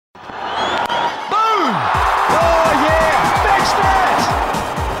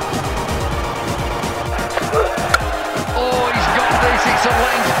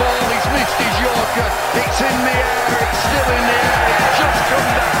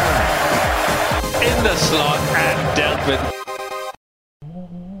slot and dealt with.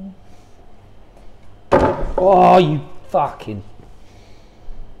 Oh, you fucking...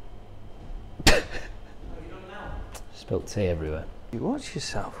 Spilt tea everywhere. You watch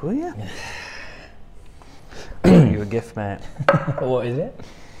yourself, will you? You're a gift, mate. What is it?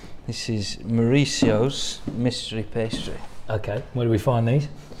 This is Mauricio's mystery pastry. Okay, where do we find these?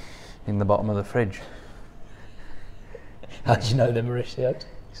 In the bottom of the fridge. How do you know they're Mauricio's?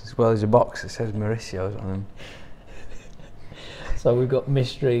 As well as a box that says Mauricio's on them. So we've got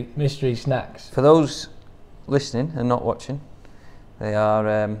mystery snacks. For those listening and not watching, they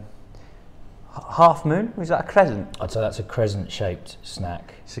are half moon. Is that a crescent? I'd say that's a crescent-shaped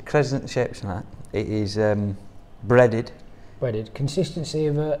snack. It's a crescent-shaped snack. It is breaded. Breaded. Consistency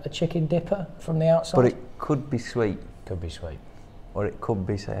of a chicken dipper from the outside. But it could be sweet. Could be sweet. Or it could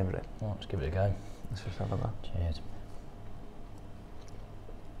be savoury. Well, let's give it a go. Let's just have a look. Cheers.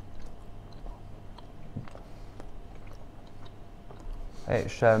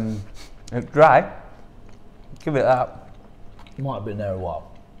 It's dry. Give it that. Might have been there a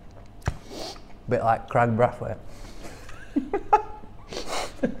while. Bit like Craig Brathwaite.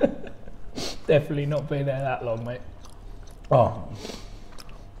 Definitely not been there that long, mate. Oh,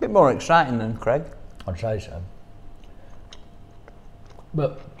 Bit more exciting than Craig. I'd say so.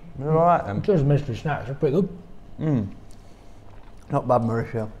 But You're alright then. just mystery snacks are pretty good. Not bad,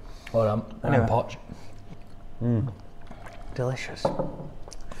 Mauricio. Well done. Anyway. And Potch. Delicious.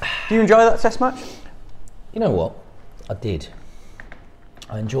 Do you enjoy that test match? You know what? I did.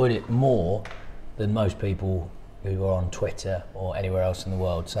 I enjoyed it more than most people who are on Twitter or anywhere else in the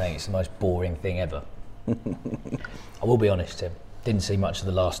world saying it's the most boring thing ever. I will be honest, Tim. Didn't see much of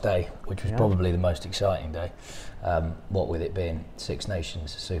the last day, which was probably the most exciting day. What with it being Six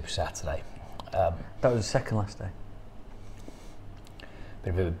Nations Super Saturday. That was the second last day.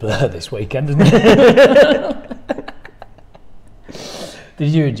 Been a bit of a blur this weekend, isn't it? Did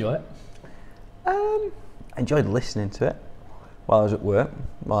you enjoy it? I enjoyed listening to it while I was at work,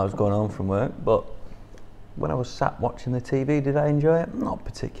 while I was going home from work, but when I was sat watching the TV, did I enjoy it? Not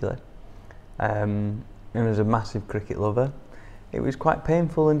particularly. And as a massive cricket lover, it was quite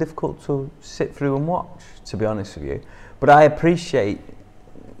painful and difficult to sit through and watch, to be honest with you. But I appreciate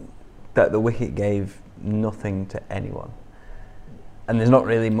that the wicket gave nothing to anyone. And there's not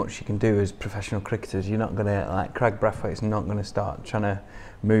really much you can do as professional cricketers. You're not going to, like Craig Brathwaite's not going to start trying to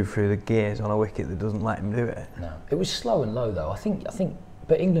move through the gears on a wicket that doesn't let him do it. No. It was slow and low though. I think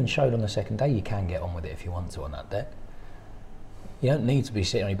but England showed on the second day you can get on with it if you want to on that day. You don't need to be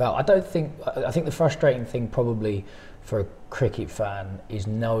sitting on your belt. I think the frustrating thing probably for a cricket fan is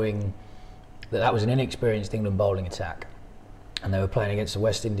knowing that was an inexperienced England bowling attack and they were playing against the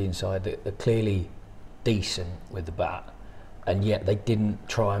West Indian side that are clearly decent with the bat, and yet they didn't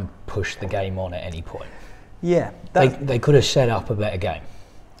try and push the game on at any point. Yeah. They could have set up a better game.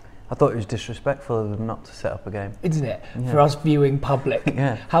 I thought it was disrespectful of them not to set up a game. Isn't it? Yeah. For us viewing public.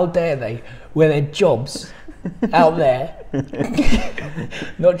 Yeah. How dare they, with their jobs out there,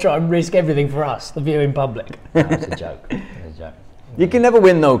 not try and risk everything for us, the viewing public. That's a joke. That's a joke. You can never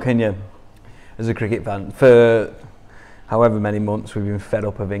win though, can you? As a cricket fan. For however many months we've been fed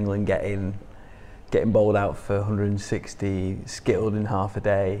up of England getting bowled out for 160, skittled in half a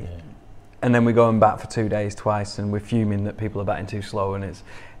day. Yeah. And then we're going back for 2 days twice and we're fuming that people are batting too slow and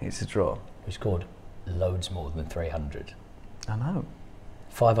it's a draw. We scored loads more than 300. I know.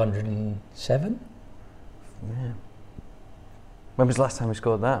 507? Yeah. When was the last time we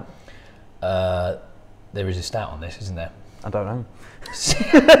scored that? There is a stat on this, isn't there? I don't know.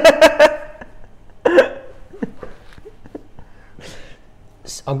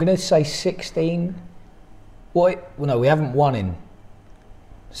 I'm going to say 16. Well, no, we haven't won in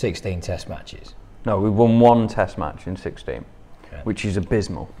 16 test matches. No, we won one test match in 16, okay. Which is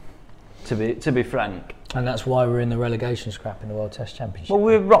abysmal, to be frank. And that's why we're in the relegation scrap in the World Test Championship. Well,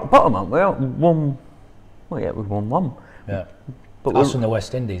 we're rock bottom, aren't we? We won. Well, yeah, we've won one. Yeah. But us and the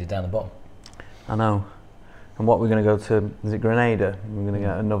West Indies are down the bottom. I know. And what we're going to go to? Is it Grenada? We're going to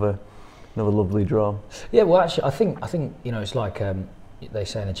get another lovely draw. Yeah. Well, actually, I think you know it's like they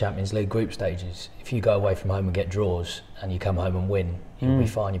say in the Champions League group stages. If you go away from home and get draws, and you come home and win, you'll be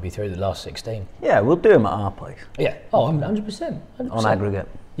fine. You'll be through the last 16. Yeah, we'll do them at our place. Yeah. Oh, 100%. On aggregate.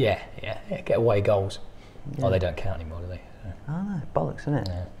 Yeah. Get away goals. Yeah. Oh, they don't count anymore, do they? Oh no, bollocks, isn't it?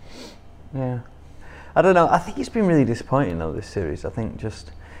 Yeah. I don't know. I think it's been really disappointing though, this series. I think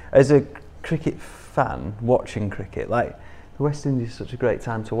just as a cricket fan watching cricket, like the West Indies is such a great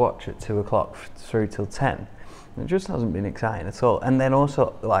time to watch at 2 o'clock through till 10. It just hasn't been exciting at all. And then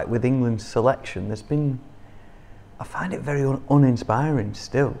also, like with England's selection, there's been I find it very uninspiring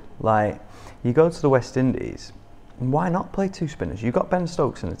still. Like, you go to the West Indies, why not play two spinners? You've got Ben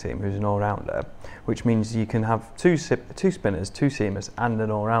Stokes in the team, who's an all-rounder, which means you can have two spinners, two seamers, and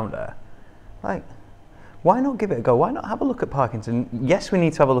an all-rounder. Like, why not give it a go? Why not have a look at Parkinson? Yes, we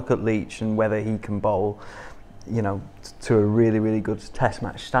need to have a look at Leach and whether he can bowl, you know, to a really, really good Test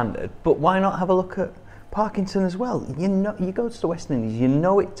match standard. But why not have a look at Parkinson as well? You know, you go to the West Indies, you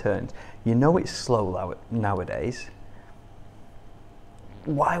know it turns, you know it's slow nowadays.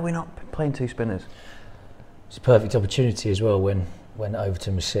 Why are we not playing two spinners? It's a perfect opportunity as well when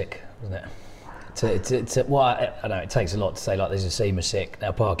Overton was sick, wasn't it? Well, I know it takes a lot to say, like, there's a seamer sick,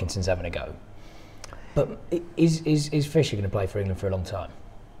 now Parkinson's having a go. But is Fisher going to play for England for a long time?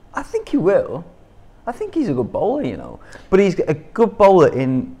 I think he will. I think he's a good bowler, you know. But he's a good bowler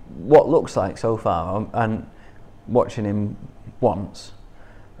in what looks like so far, and watching him once,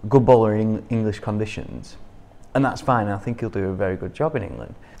 a good bowler in English conditions. And that's fine. I think he'll do a very good job in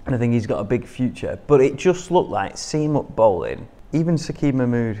England. And I think he's got a big future. But it just looked like seam-up bowling. Even Saqib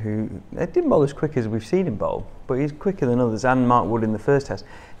Mahmood, who didn't bowl as quick as we've seen him bowl, but he's quicker than others, and Mark Wood in the first test,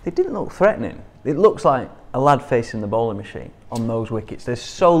 they didn't look threatening. It looks like a lad facing the bowling machine on those wickets. There's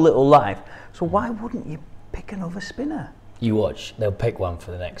so little life. So why wouldn't you pick another spinner? You watch, they'll pick one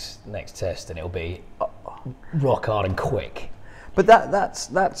for the next test, and it'll be rock hard and quick. But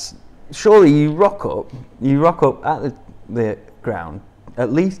that's surely you rock up at the ground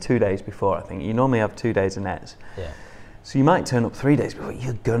at least 2 days before. I think you normally have 2 days of nets. Yeah. So you might turn up 3 days before.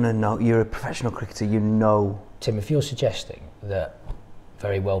 You're gonna know. You're a professional cricketer. You know. Tim, if you're suggesting that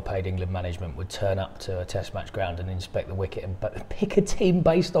very well-paid England management would turn up to a Test match ground and inspect the wicket and pick a team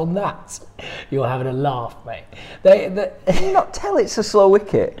based on that, you're having a laugh, mate. Can you not tell it's a slow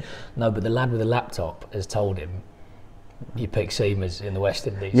wicket? No, but the lad with the laptop has told him you pick seamers in the West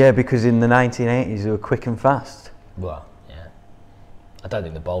Indies. Yeah, because in the 1980s they were quick and fast. Well, yeah. I don't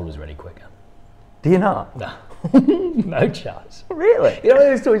think the bowlers were any quicker. Do you not? No. No chance. Really? You know,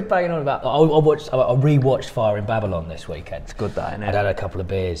 there's always banging on about. I rewatched Fire in Babylon this weekend. It's good, that, isn't it? I'd had a couple of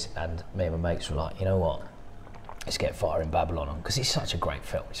beers, and me and my mates were like, you know what? Let's get Fire in Babylon on, because it's such a great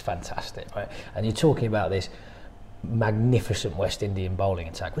film. It's fantastic, right? And you're talking about this magnificent West Indian bowling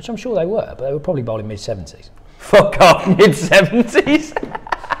attack, which I'm sure they were, but they were probably bowling mid-70s. Fuck off, mid-70s.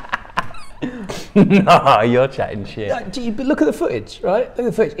 No, you're chatting shit. But look at the footage, right? Look at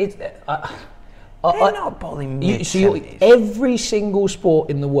the footage. They're not bowling mid-70s. Every single sport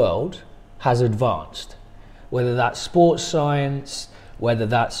in the world has advanced. Whether that's sports science, whether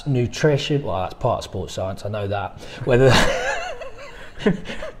that's nutrition, well, that's part of sports science, I know that. Whether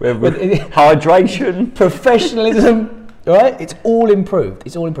hydration, professionalism, right? It's all improved.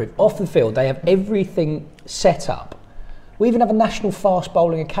 It's all improved. Off the field, they have everything set up. We even have a national fast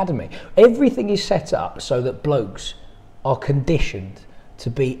bowling academy. Everything is set up so that blokes are conditioned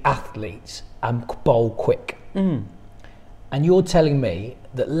to be athletes and bowl quick. And you're telling me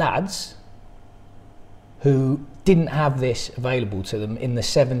that lads who didn't have this available to them in the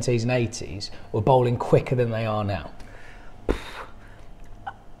 70s and 80s were bowling quicker than they are now? Do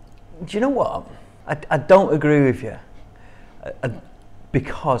you know what? I don't agree with you.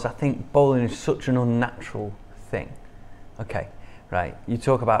 Because I think bowling is such an unnatural thing. Okay, right. You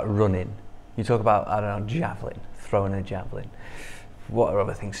talk about running. You talk about, I don't know, javelin, throwing a javelin. What are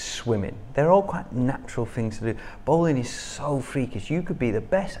other things? Swimming. They're all quite natural things to do. Bowling is so freakish. You could be the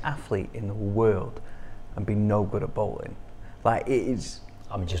best athlete in the world and be no good at bowling. Like, it is...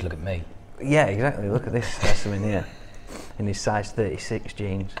 I mean, just look at me. Yeah, exactly. Look at this specimen here in his size 36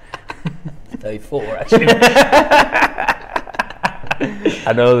 jeans. 34, actually.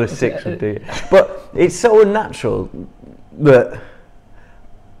 I know the 6 would do it. But it's so unnatural that...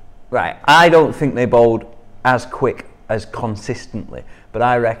 Right, I don't think they bowled as quick as consistently, but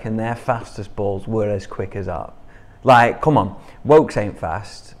I reckon their fastest balls were as quick as ours. Like, come on, Wokes ain't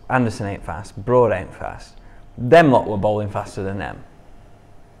fast, Anderson ain't fast, Broad ain't fast. Them lot were bowling faster than them.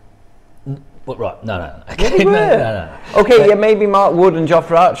 But right, no. Okay, no. Okay, but, yeah, maybe Mark Wood and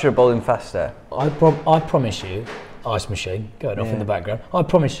Jofra Archer are bowling faster. I promise you, Ice Machine going off in the background. I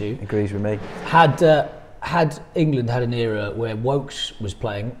promise you, agrees with me. Had England had an era where Wokes was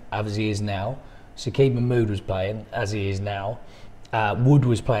playing as he is now, Saqib Mahmood was playing as he is now, Wood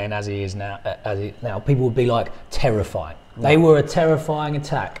was playing as he is now, people would be like terrifying. Right. They were a terrifying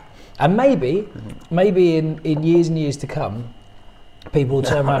attack, and maybe in years and years to come, people will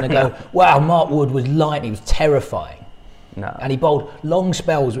turn around and go, "Wow, Mark Wood was lightning. He was terrifying." No, and he bowled long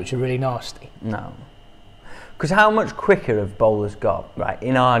spells which are really nasty. No. Because how much quicker have bowlers got, right,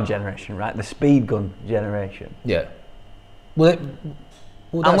 in our generation, right, the speed gun generation? Yeah. Well,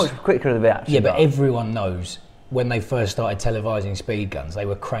 how much quicker have they actually got? Yeah, but everyone knows when they first started televising speed guns, they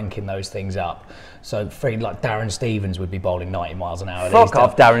were cranking those things up. So like Darren Stevens would be bowling 90 miles an hour. Fuck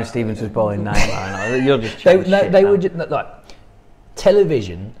off, Darren Stevens was bowling 90 miles an hour. You're just they were just, like,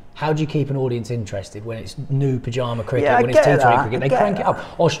 television. How do you keep an audience interested when it's new pyjama cricket, when it's T20 cricket? They crank it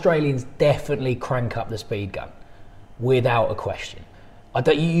up. Australians definitely crank up the speed gun, without a question.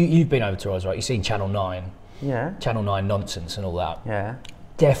 You've been over to us, right? You've seen Channel 9. Yeah. Channel 9 nonsense and all that. Yeah.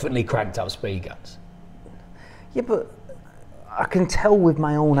 Definitely cranked up speed guns. Yeah, but I can tell with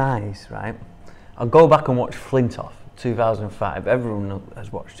my own eyes, right? I'll go back and watch Flintoff, 2005. Everyone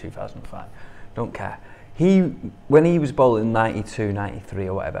has watched 2005. Don't care. When he was bowling 92, 93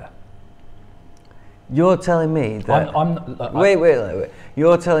 or whatever, you're telling me that... Wait.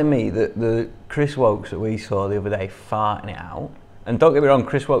 You're telling me that the Chris Wokes that we saw the other day farting it out, and don't get me wrong,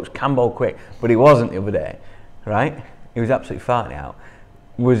 Chris Wokes can bowl quick, but he wasn't the other day, right? He was absolutely farting it out.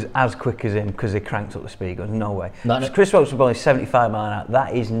 Was as quick as him because they cranked up the speed guns. No way. Chris Wokes was bowling 75 mile an hour.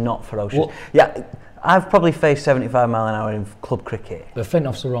 That is not ferocious. Well, yeah, I've probably faced 75 mile an hour in club cricket. But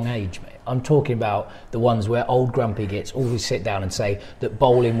Flintoff's the wrong age, mate. I'm talking about the ones where old grumpy gits always sit down and say that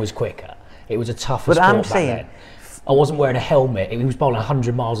bowling was quicker. It was a tougher sport back then. I wasn't wearing a helmet. He was bowling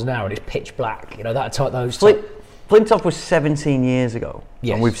 100 miles an hour and it's pitch black. You know, that type. Flintoff was 17 years ago.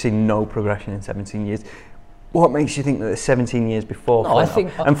 Yes. And we've seen no progression in 17 years. What makes you think that it's 17 years before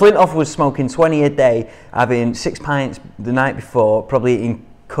Flintoff? And Flintoff was smoking 20 a day, having 6 pints the night before, probably eating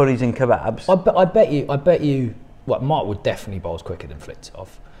curries and kebabs. I bet you. Well, Mark would definitely bowl quicker than Flintoff.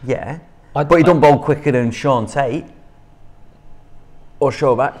 Yeah, but he don't bowl quicker than Sean Tate or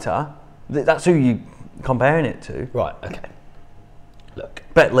Shoaib Akhtar. That's who you comparing it to. Right. Okay. Look,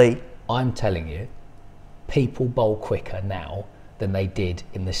 Brett Lee. I'm telling you, people bowl quicker now than they did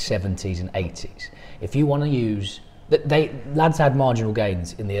in the 70s and 80s. If you want to use... lads had marginal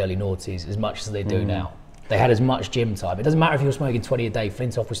gains in the early noughties as much as they do now. They had as much gym time. It doesn't matter if you were smoking 20 a day,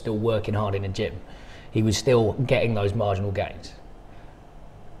 Flintoff was still working hard in a gym. He was still getting those marginal gains.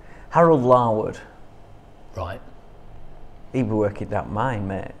 Harold Larwood. Right. He'd be working that mine,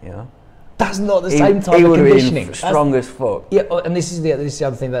 mate, you know. That's not the same type of conditioning. He strong as fuck. Yeah, and this is the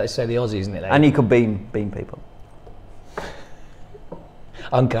other thing that they say the Aussies, isn't it? And he could beam people.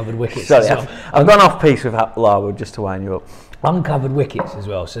 Uncovered wickets. Sorry, I've gone off piece with Larwood just to wind you up. Uncovered wickets as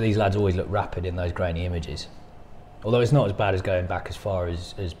well. So these lads always look rapid in those grainy images. Although it's not as bad as going back as far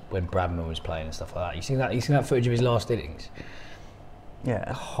as when Bradman was playing and stuff like that. You seen that footage of his last innings? Yeah.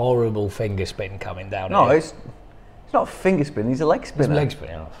 A horrible finger spin coming down. No, it's not a finger spin. He's a leg spinner. He's a leg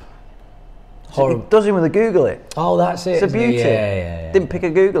spinner. Horrible. He does him with a googly. Oh, that's it. It's a beauty. Yeah. Didn't pick a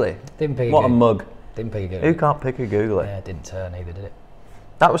googly. What a mug. Didn't pick a googly. Who can't pick a googly? Yeah, it didn't turn either, did it?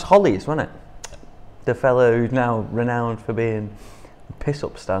 That was Holly's, wasn't it? The fella who's now renowned for being a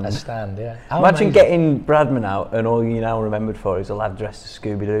piss-up stand. A stand, yeah. Imagine getting Bradman out and all you now remembered for is a lad dressed as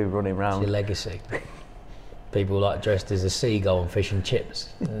Scooby-Doo running around. It's your legacy. People like dressed as a seagull and fish and chips.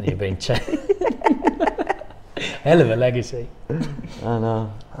 And you've been hell of a legacy. I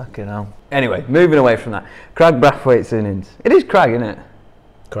know. Fucking hell. Anyway, moving away from that. Craig Brathwaite's innings. It is Craig, isn't it?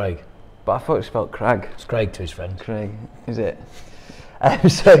 Craig. But I thought it spelled Crag. It's Craig to his friend. Craig, is it?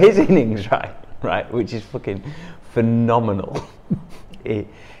 So his innings, right, which is fucking phenomenal.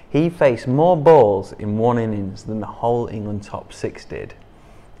 He faced more balls in one innings than the whole England top 6 did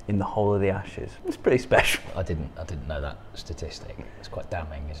in the whole of the Ashes. It's pretty special. I didn't know that statistic. It's quite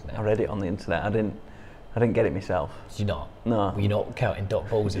damning, isn't it? I read it on the internet. I didn't get it myself. Did you not? No. Were you not counting dot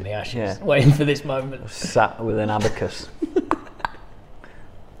balls in the Ashes? Yeah. Waiting for this moment. Sat with an abacus.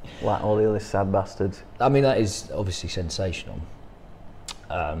 Like all the other sad bastards. I mean, that is obviously sensational.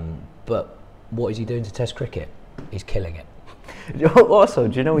 But what is he doing to Test cricket? He's killing it. Also,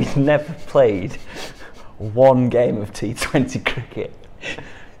 do you know he's never played one game of T20 cricket?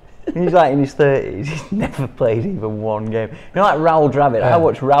 He's like in his 30s, he's never played even one game. You know, like Rahul Dravid. I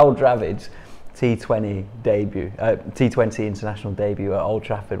watched Rahul Dravid's T20 debut, T20 international debut at Old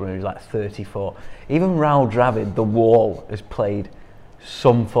Trafford when he was like 34. Even Rahul Dravid, the wall, has played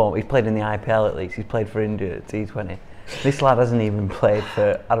some form. He's played in the IPL at least. He's played for India at T20. This lad hasn't even played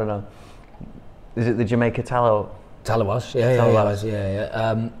for, I don't know, is it the Jamaica Talawas?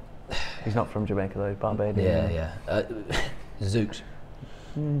 Yeah. He's not from Jamaica though, he's Barbadian. Yeah. Zooks.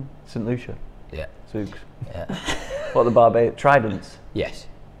 St Lucia. Yeah. Zooks. Yeah. What, the Barbados? Tridents? Yes.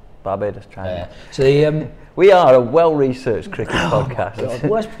 Barbados Tridents. So we are a well-researched cricket podcast.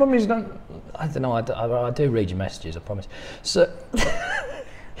 Well, it's probably I don't know, I do read your messages, I promise. So...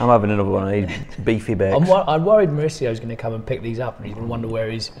 I'm having another one of these beefy bakes. I'm worried Mauricio's going to come and pick these up and he's going to wonder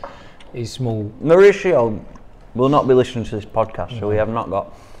where his small... Mauricio will not be listening to this podcast, so we have not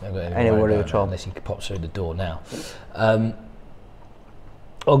got I've got Any worry at all. unless he pops through the door now.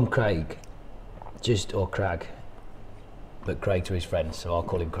 On Craig, or Crag, but Craig to his friends, so I'll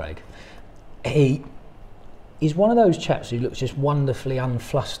call him Craig. He's one of those chaps who looks just wonderfully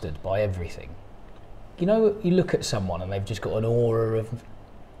unflustered by everything. You know, you look at someone and they've just got an aura of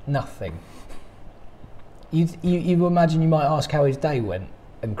nothing. You imagine you might ask how his day went,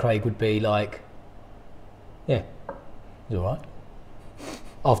 and Craig would be like, "Yeah, it's all right."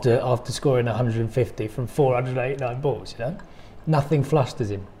 After scoring 150 from 489 balls, you know, nothing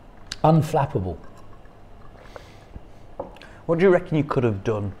flusters him. Unflappable. What do you reckon you could have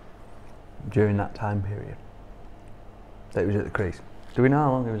done during that time period that he was at the crease? Do we know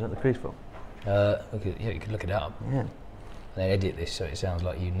how long he was at the crease for? You could look it up. Yeah. And then edit this so it sounds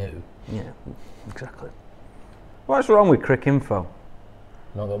like you knew. Yeah, exactly. What's wrong with Crick Info?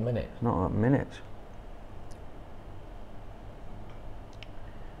 Not got minutes. Not got minutes.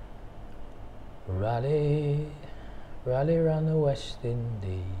 Rally round the West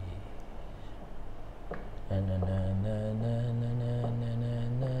Indies. Na, na, na, na, na, na, na,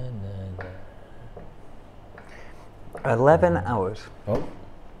 na, na. 11 hours. Oh,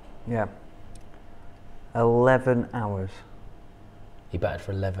 Yeah. 11 hours. he batted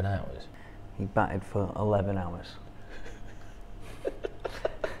for 11 hours. He batted for 11 hours.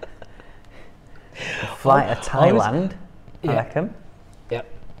 Flight to Thailand, I reckon. Yep.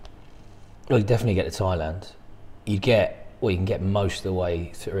 Well, you definitely get to Thailand. You can get most of the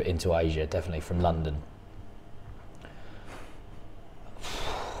way through into Asia, definitely from London.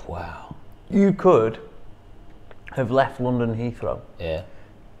 Wow. You could have left London Heathrow Yeah.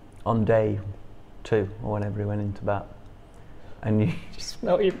 on day 2 or whenever he went into bat, and you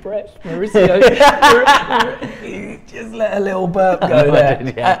Smell your breath, Mauricio. Just let a little burp go there,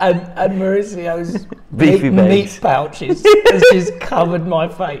 and Mauricio's Beefy meat babes. pouches has just covered my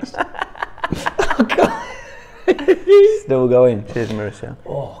face. Oh God. still going. Cheers, Mauricio.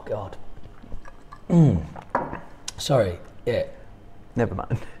 Oh God. Sorry. Yeah. Never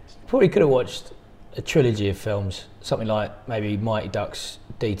mind. Probably could have watched a trilogy of films, something like maybe Mighty Ducks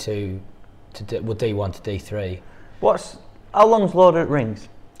D2 to D1 to D3. How long's Lord of the Rings?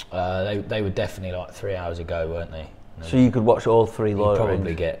 They were definitely like 3 hours ago, weren't they? So you could watch all 3 Lord of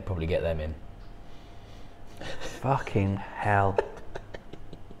the Rings. Probably get them in. Fucking hell.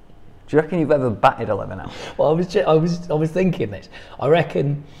 Do you reckon you've ever batted 11 hours? Well, I was thinking this. I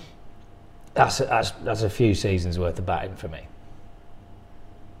reckon that's a few seasons worth of batting for me.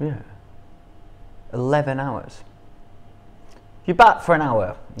 Yeah. 11 hours. If you bat for an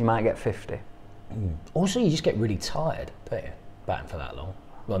hour, you might get 50. Also, you just get really tired, don't you? Batting for that long.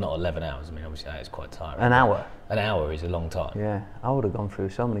 Well, not 11 hours. I mean, obviously that is quite tiring. An hour? An hour is a long time. Yeah, I would have gone through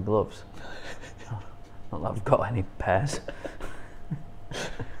so many gloves. Not that I've got any pairs.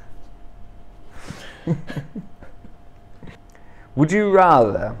 Would you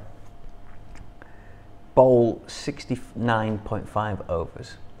rather bowl 69.5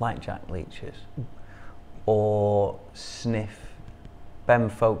 overs like Jack Leach's, or sniff Ben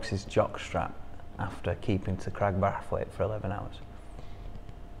Folkes' jockstrap after keeping to Crag Brathwaite for 11 hours?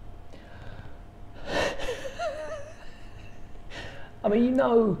 I mean, you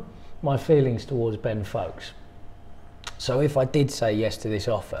know my feelings towards Ben Folkes. So if I did say yes to this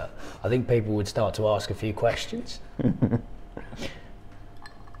offer, I think people would start to ask a few questions.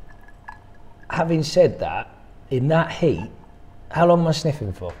 Having said that, in that heat, how long am I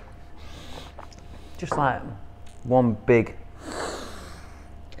sniffing for? Just like one big...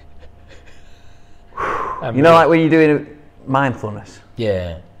 You know, like when you're doing mindfulness?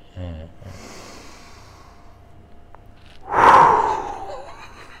 Yeah.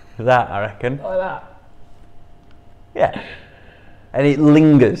 That, I reckon. Like that? Yeah. And it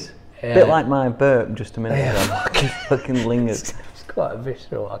lingers. Yeah. A bit like my burp just a minute ago. It fucking lingers. It's quite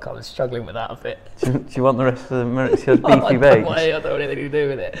visceral. I was struggling with that a bit. Do you want the rest of the Mauricio's beefy bakes? I don't want anything to do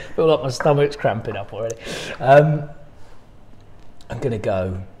with it. I feel like my stomach's cramping up already. I'm going to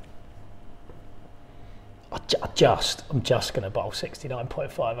go... I'm just going to bowl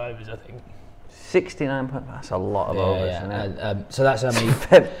 69.5 overs, I think. 69.5, that's a lot of overs, isn't it? So that's how many...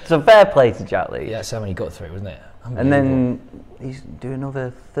 So fair play to Jack Leach. Yeah, that's how many got through, wasn't it? And then he's doing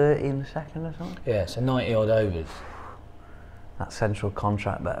another 30 in the second or something? Yeah, so 90 odd overs. That central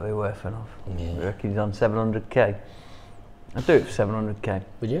contract better be worth enough. Yeah. I reckon he's on 700k. I'd do it for 700k.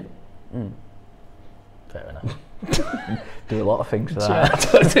 Would you? Mm. Fair enough. Do a lot of things for that.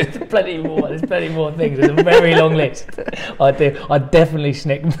 There's plenty more. There's plenty more things. There's a very long list. I'd definitely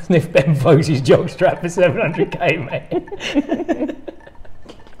sniff Ben Folkes' jockstrap for 700k, mate.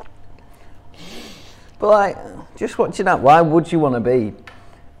 But like, just watching that, why would you want to be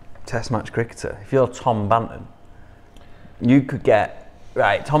Test match cricketer, if you're Tom Banton, you could get,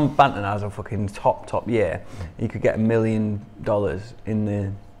 right, Tom Banton has a fucking top year, he could get $1 million in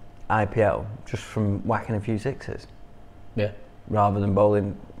the IPL just from whacking a few sixes. Yeah. Rather than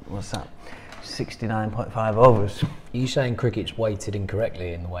bowling, what's that, 69.5 overs. Are you saying cricket's weighted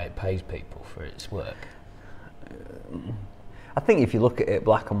incorrectly in the way it pays people for its work? I think if you look at it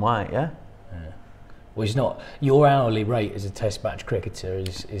black and white, yeah. Well, it's not. Your hourly rate as a Test match cricketer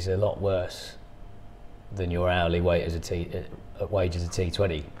is a lot worse than your hourly wage as a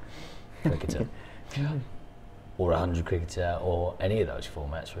T20 cricketer, or 100 cricketer, or any of those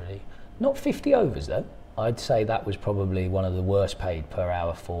formats really. Not 50 overs though. I'd say that was probably one of the worst paid per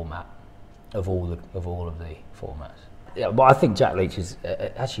hour format of all of the formats. Yeah, but I think Jack Leach has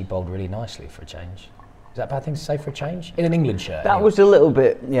actually bowled really nicely for a change. Is that a bad thing to say for a change? In an England shirt. That was a little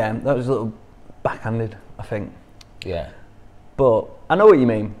bit, yeah, that was a little backhanded, I think. Yeah. But I know what you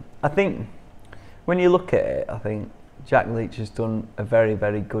mean. I think when you look at it, I think Jack Leach has done a very,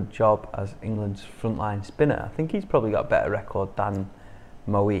 very good job as England's frontline spinner. I think he's probably got a better record than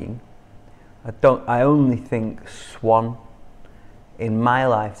Moeen. I only think Swan, in my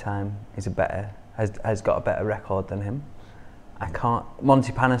lifetime, has got a better record than him.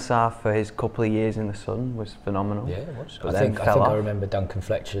 Monty Panesar for his couple of years in the Sun was phenomenal. Yeah, it was. I think I remember Duncan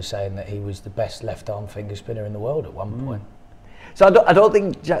Fletcher saying that he was the best left-arm finger spinner in the world at one point. So I don't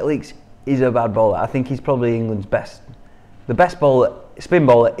think Jack Leach is a bad bowler. I think he's probably England's the best spin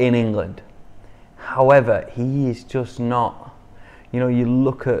bowler in England. However, he is just not. You know, you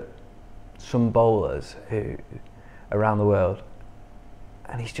look at some bowlers who around the world,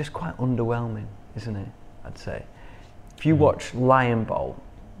 and he's just quite underwhelming, isn't he? I'd say. If you watch Lyon bowl,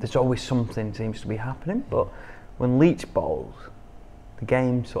 there's always something seems to be happening, but when Leach bowls, the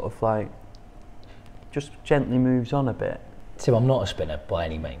game sort of like just gently moves on a bit. Tim, I'm not a spinner by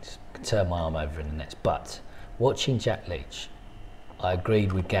any means. I can turn my arm over in the nets, but watching Jack Leach, I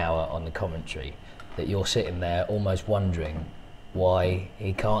agreed with Gower on the commentary that you're sitting there almost wondering why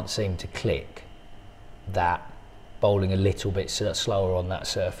he can't seem to click that bowling a little bit slower on that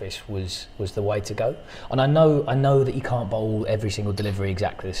surface was the way to go. And I know that you can't bowl every single delivery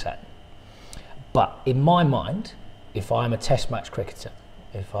exactly the same. But in my mind, if I'm a Test match cricketer,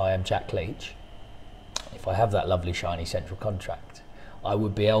 if I am Jack Leach, if I have that lovely shiny central contract, I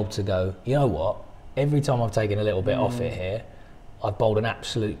would be able to go, you know what, every time I've taken a little bit off it here, I've bowled an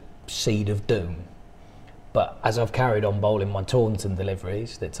absolute seed of doom. But as I've carried on bowling my Taunton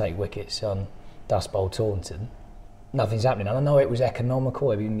deliveries that take wickets on Dust Bowl Taunton, nothing's happening. And I know it was economical,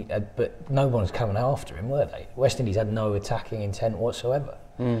 but no one was coming after him, were they? West Indies had no attacking intent whatsoever.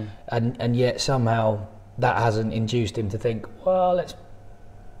 And yet somehow that hasn't induced him to think, well, let's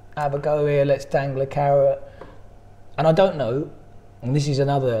have a go here, let's dangle a carrot. And I don't know, and this is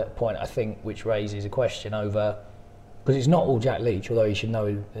another point I think which raises a question over, because it's not all Jack Leach, although he should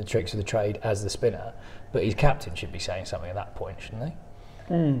know the tricks of the trade as the spinner, but his captain should be saying something at that point, shouldn't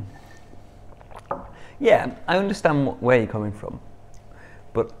they? Yeah, I understand where you're coming from,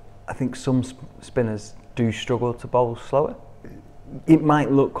 but I think some spinners do struggle to bowl slower. It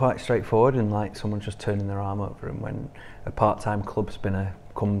might look quite straightforward and like someone's just turning their arm over, and when a part-time club spinner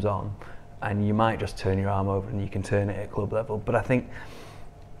comes on, and you might just turn your arm over and you can turn it at club level. But I think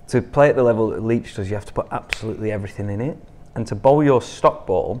to play at the level that Leach does, you have to put absolutely everything in it, and to bowl your stock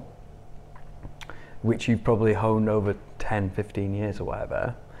ball, which you've probably honed over 10, 15 years or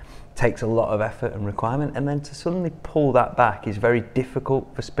whatever, takes a lot of effort and requirement, and then to suddenly pull that back is very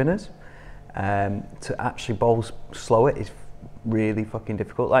difficult for spinners. To actually bowl slower is really fucking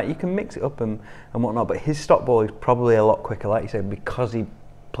difficult. Like, you can mix it up and whatnot, but his stock ball is probably a lot quicker, like you said, because he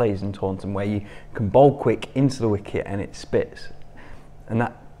plays in Taunton, where you can bowl quick into the wicket and it spits,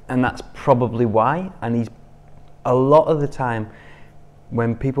 and that's probably why. And he's a lot of the time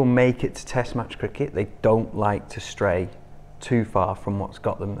when people make it to Test match cricket, they don't like to stray too far from what's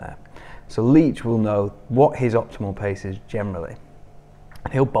got them there. So Leach will know what his optimal pace is generally,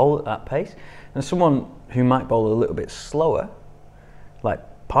 and he'll bowl at that pace. And someone who might bowl a little bit slower, like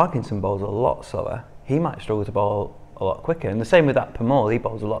Parkinson bowls a lot slower, he might struggle to bowl a lot quicker. And the same with that Pamal, he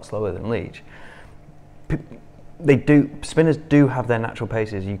bowls a lot slower than Leach. Spinners do have their natural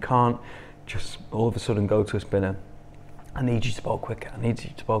paces. You can't just all of a sudden go to a spinner, I need you to bowl quicker, I need you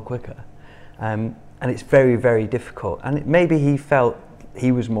to bowl quicker. And it's very, very difficult. And maybe he felt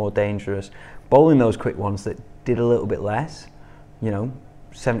he was more dangerous bowling those quick ones that did a little bit less,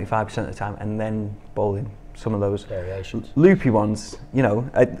 75% of the time, and then bowling some of those variations, loopy ones.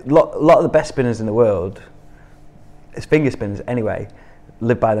 A lot of the best spinners in the world, as finger spinners anyway,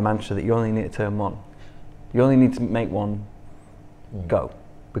 live by the mantra that you only need to turn one. You only need to make one go.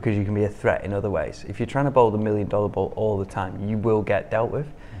 because you can be a threat in other ways. If you're trying to bowl the $1 million ball all the time, you will get dealt with.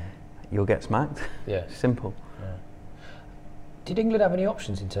 You'll get smacked. Yeah. Simple. Yeah. Did England have any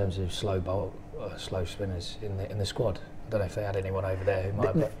options in terms of slow spinners in the squad? I don't know if they had anyone over there who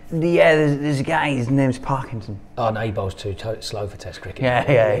might have. Yeah, there's a guy. His name's Parkinson. Oh no, he bowls too slow for Test cricket.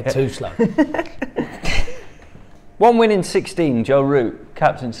 Yeah. Too slow. 1 win in 16. Joe Root,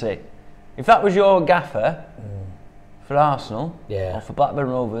 captaincy. If that was your gaffer for Arsenal or for Blackburn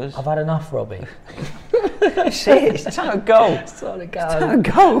Rovers, I've had enough, Robbie. It's time to go. It's time to go. It's time to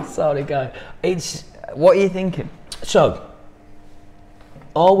go. It's time to go. It's. What are you thinking? So,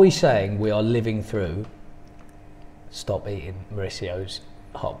 are we saying we are living through? Stop eating Mauricio's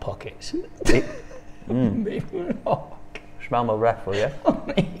hot pockets. Smell my breath, will you?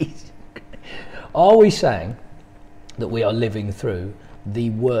 Are we saying that we are living through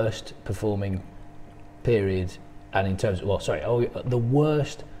the worst performing period, and in terms of, the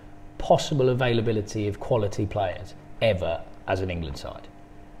worst possible availability of quality players ever as an England side?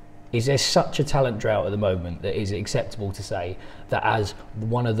 Is there such a talent drought at the moment that is it acceptable to say that as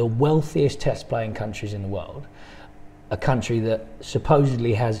one of the wealthiest test playing countries in the world, a country that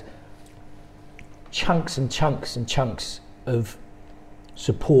supposedly has chunks and chunks and chunks of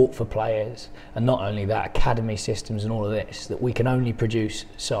support for players, and not only that, academy systems and all of this, that we can only produce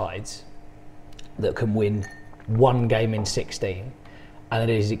sides that can win one game in 16, and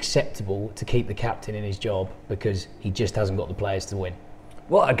it is acceptable to keep the captain in his job because he just hasn't got the players to win?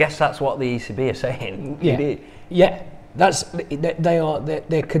 Well, I guess that's what the ECB are saying. Yeah.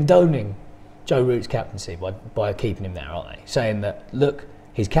 They're condoning Joe Root's captaincy by keeping him there, aren't they? Saying that, look,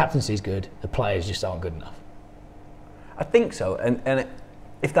 his captaincy is good, the players just aren't good enough. I think so, and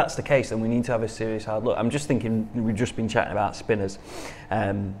if that's the case, then we need to have a serious hard look. I'm just thinking, we've just been chatting about spinners,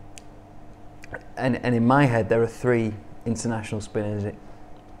 and in my head there are 3 international spinners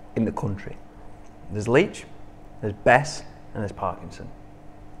in the country. There's Leach, there's Bess, and there's Parkinson,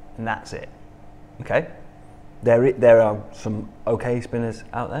 and that's it. Okay, there are some okay spinners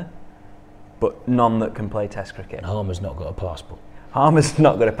out there, but none that can play Test cricket. And Harmer's not got a passport. Harmer's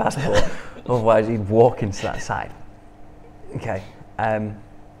not got a passport, otherwise he'd walk into that side. Okay, and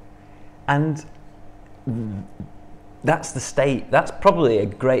that's the state. That's probably a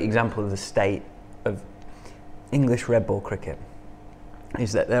great example of the state of English red ball cricket.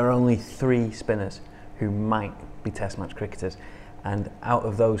 Is that there are only 3 spinners who might be Test match cricketers, and out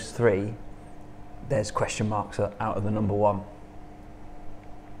of those 3, there's question marks out of the number 1.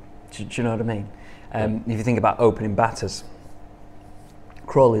 Do you know what I mean? If you think about opening batters,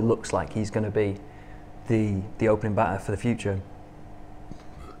 Crawley looks like he's going to be the opening batter for the future,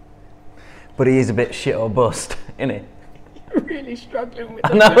 but he is a bit shit or bust, isn't he? You're really struggling with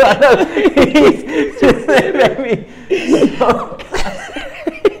I know. He's just made me so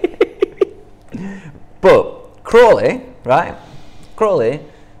But Crawley, right? Crawley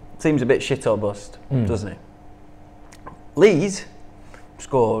seems a bit shit or bust, doesn't he? Lees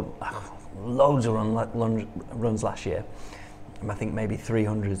scored loads of runs last year. I think maybe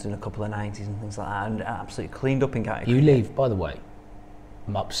 300s and a couple of 90s and things like that, and absolutely cleaned up in category. You leave, by the way,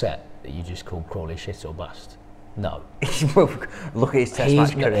 I'm upset that you just called Crawley shit or bust. No. Look at his Test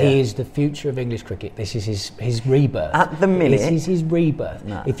match career. He is the future of English cricket. This is his rebirth. At the minute. This is his rebirth.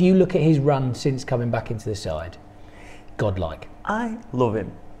 No. If you look at his run since coming back into the side, godlike. I love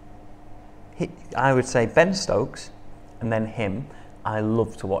him. I would say Ben Stokes and then him, I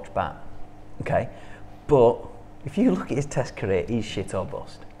love to watch bat. Okay? But if you look at his Test career, he's shit or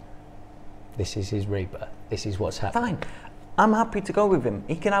bust. This is his rebirth. This is what's happening. Fine. I'm happy to go with him.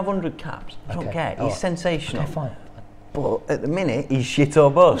 He can have 100 caps. I don't care. He's sensational. Okay, fine. But at the minute, he's shit or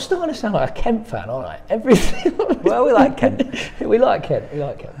I'm bust. still going to sound like a Kent fan, aren't I? Everything. Well, we like Kent. We like Kent. We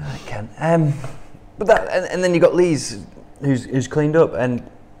like Kent. I like Kent. But that, and then you got Lees, who's cleaned up, and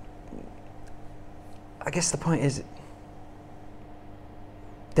I guess the point is,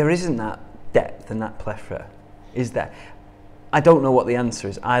 there isn't that depth and that plethora, is there? I don't know what the answer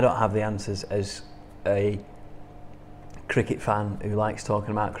is. I don't have the answers as a cricket fan who likes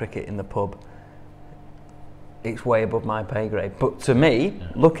talking about cricket in the pub. It's way above my pay grade. But to me,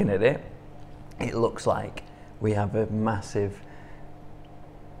 looking at it, it looks like we have a massive...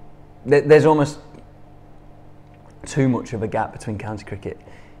 There's almost too much of a gap between county cricket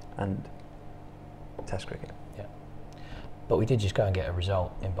and Test cricket. Yeah. But we did just go and get a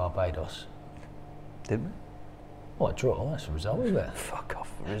result in Barbados. Did we? What, a draw? That's a result, isn't it? Fuck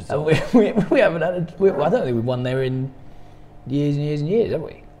off. And we haven't had I don't think we've won there in years and years and years, have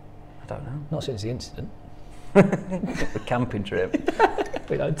we? I don't know. Not since the incident. The camping trip.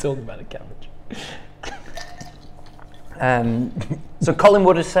 We don't talk about the camping trip. So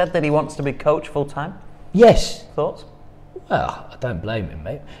Collingwood has said that he wants to be coach full time. Yes. Thoughts? Well, I don't blame him,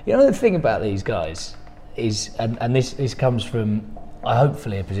 mate. You know, the thing about these guys is, and this comes from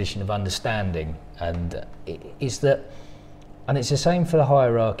hopefully a position of understanding, and is that, and it's the same for the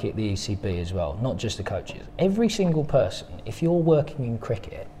hierarchy at the ECB as well, not just the coaches. Every single person, if you're working in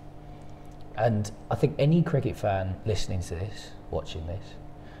cricket, and I think any cricket fan listening to this, watching this,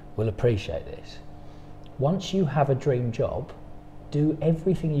 will appreciate this. Once you have a dream job, do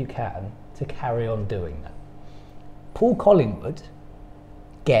everything you can to carry on doing that. Paul Collingwood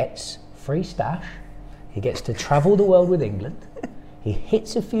gets free stash, he gets to travel the world with England, he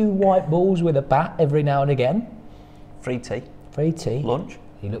hits a few white balls with a bat every now and again. Free tea. Free tea. Lunch.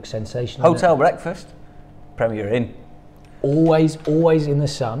 He looks sensational. Hotel breakfast. Premier Inn. Always in the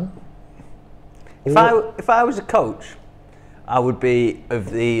sun. If I was a coach, I would be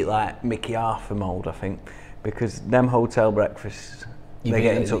of the like Mickey Arthur mould, I think, because them hotel breakfasts, they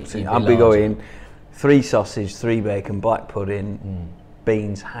get into upset. I'd be going 3 sausage, 3 bacon, black pudding,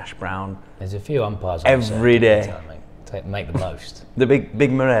 beans, hash brown. There's a few umpires every day. Make the most. The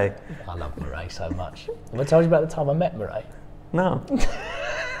big Murray. I love Murray so much. Have I told you about the time I met Murray? No.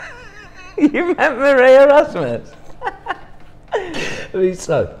 You met Murray Erasmus?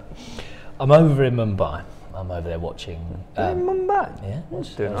 So, I'm over in Mumbai. I'm over there watching. In Mumbai? Yeah, I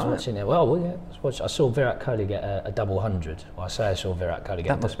was watching it. Well, yeah, I saw Virat Kohli get a double 100. Well, I say I saw Virat Kohli get.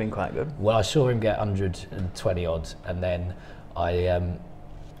 That must have been quite good. Well, I saw him get 120 odd, and then I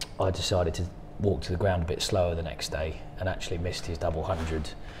decided to walk to the ground a bit slower the next day, and actually missed his double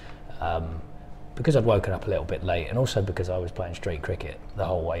 100. Because I'd woken up a little bit late, and also because I was playing street cricket the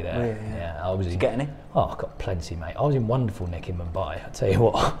whole way there. Yeah. I was Did you get any? Oh, I got plenty, mate. I was in wonderful nick in Mumbai. I tell you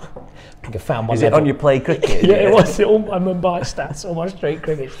what, I think I found my. Is it on your play cricket? Yeah, it was all my Mumbai stats, all my street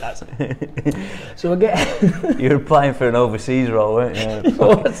cricket stats. So I get. You were applying for an overseas role, weren't you?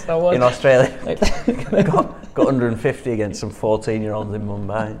 I was. In Australia. got 150 against some 14-year-olds in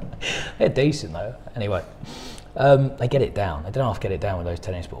Mumbai. They're decent though. Anyway, they get it down. They don't half get it down with those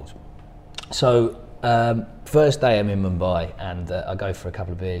tennis balls. So first day I'm in Mumbai, and I go for a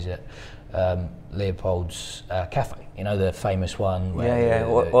couple of beers at Leopold's Cafe. You know, the famous one where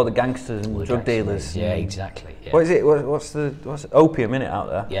all the gangsters and drug dealers. Yeah, exactly. Yeah. What is it? What's opium in it out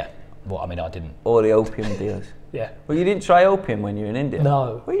there? Yeah. Well, I mean, I didn't. All the opium dealers. Yeah. Well, you didn't try opium when you were in India?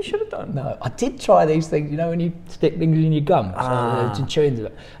 No. Well, you should have done. No, I did try these things, you know, when you stick things in your gum, to chew into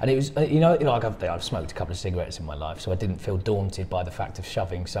it. And it was, like I've smoked a couple of cigarettes in my life, so I didn't feel daunted by the fact of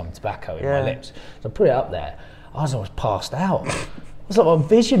shoving some tobacco in my lips. So I put it up there. I was almost passed out. I was like, my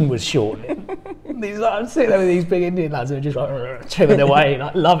vision was shortening. I'm sitting there with these big Indian lads who are just like trimming their way,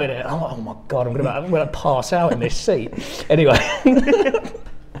 like loving it. I'm like, oh my God, I'm gonna pass out in this seat. Anyway.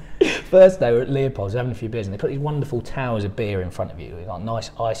 First day we're at Leopold's having a few beers, and they put these wonderful towers of beer in front of you, like nice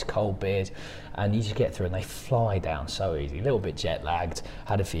ice cold beers, and you just get through and they fly down so easy. A little bit jet lagged,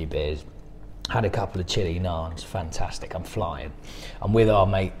 had a few beers, had a couple of chili naans, fantastic. I'm flying. I'm with our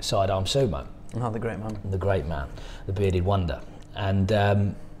mate Sidearm Sumo. Oh, the great man. The great man, the bearded wonder. And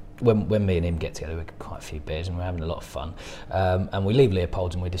when me and him get together, we get quite a few beers and we're having a lot of fun. And we leave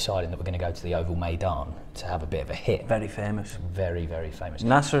Leopold's and we're deciding that we're going to go to the Oval Maidan to have a bit of a hit. Very famous. Very, very famous.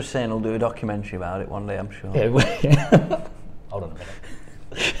 Nasser saying he'll do a documentary about it one day, I'm sure. Yeah. Hold on a minute.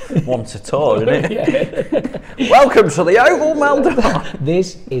 Once a tour, isn't it? Yeah. Welcome to the Oval Maidan.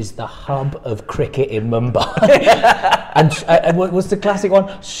 This is the hub of cricket in Mumbai. and what's the classic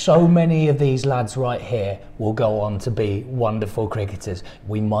one? So many of these lads right here will go on to be wonderful cricketers.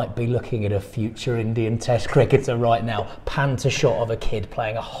 We might be looking at a future Indian Test cricketer right now. Pan to shot of a kid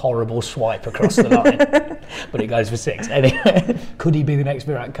playing a horrible swipe across the line. But it goes for 6. Anyway, could he be the next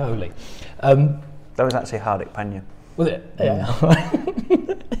Virat Kohli? That was actually Hardik Pandya. Was it? Yeah.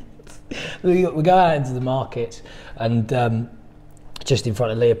 We go out into the market and just in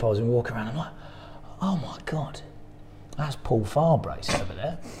front of Leopold's and we walk around. I'm like, oh my God, that's Paul Farbrace over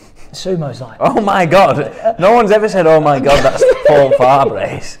there. Sumo's like, oh my God, no one's ever said, oh my God, that's Paul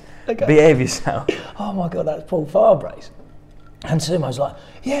Farbrace. Okay. Behave yourself. Oh my God, that's Paul Farbrace. And Sumo's like,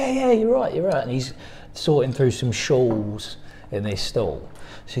 yeah, you're right. And he's sorting through some shawls in this stall.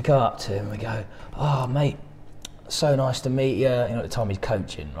 So we go up to him and we go, oh mate, so nice to meet you. You know, at the time he's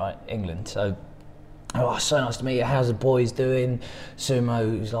coaching, right, England. So, so nice to meet you. How's the boys doing? Sumo,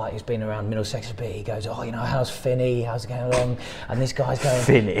 who's like, he's been around Middlesex a bit. He goes, oh, you know, how's Finney? How's it going along? And this guy's going,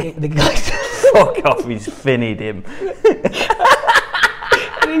 Finney. The guy's fuck off. He's Finneyed him.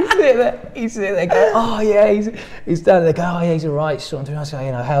 And he's sitting there going, oh yeah, he's down there going, oh yeah, he's alright. Sort of, I say,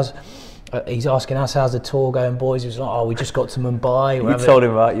 you know, how's. He's asking us, how's the tour going, boys? He was like, oh, we just got to Mumbai. You told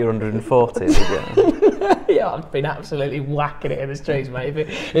him about your 140, did you? Yeah, I've been absolutely whacking it in the streets, mate.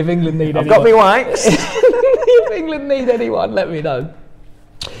 If England need I've anyone, got me wipes. if England need anyone, let me know.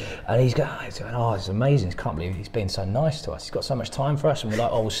 And he's going, oh, it's amazing. I can't believe he's been so nice to us. He's got so much time for us. And we're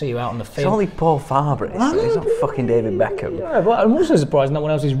like, oh, we'll see you out on the It's field. only Paul Farber. It's not fucking David Beckham. Yeah, but I'm also surprised no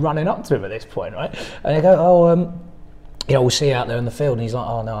one else is running up to him at this point, right? And they go, oh, we'll see you out there in the field. And he's like,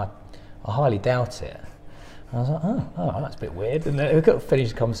 oh, no, I highly doubt it. And I was like, oh, that's a bit weird. And then we got to finish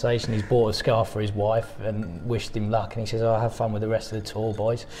the conversation. He's bought a scarf for his wife and wished him luck. And he says, oh, have fun with the rest of the tour,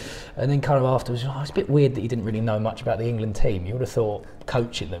 boys. And then kind of afterwards, it's a bit weird that he didn't really know much about the England team. You would have thought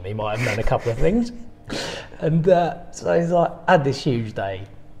coaching them, he might have known a couple of things. And so he's like, had this huge day.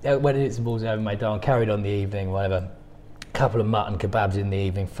 When it's the balls over, made down, carried on the evening, whatever. Couple of mutton kebabs in the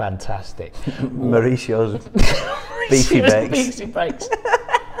evening, fantastic. Mauricio's beefy bakes.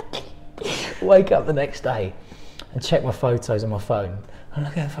 Wake up the next day and check my photos on my phone. And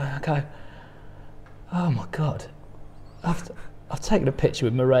look at the phone and I go, oh my God, I've taken a picture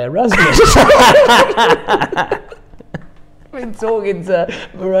with Maria Rasmus. I've been talking to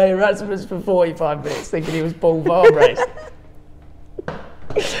Maria Rasmus for 45 minutes thinking he was Paul Farber.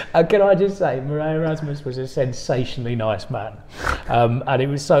 And can I just say, Maria Rasmus was a sensationally nice man. And it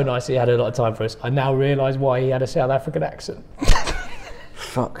was so nice he had a lot of time for us. I now realise why he had a South African accent.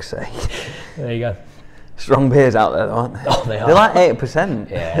 Fuck's sake. There you go. Strong beers out there, aren't they? Oh, they are. They're like 8%.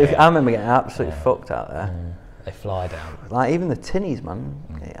 Yeah. I remember getting absolutely fucked out there. They fly down. Like even the tinnies, man.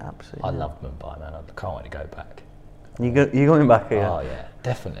 Yeah, absolutely. I love Mumbai, man. I can't wait to go back. You going back again? Oh yeah,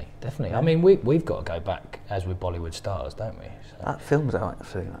 definitely. I mean, we've got to go back as with Bollywood stars, don't we? So. That film's out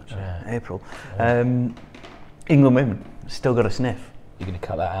soon, actually. Yeah. April. England women still got a sniff. You're going to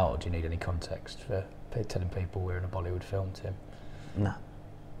cut that out, or do you need any context for telling people we're in a Bollywood film, Tim? No.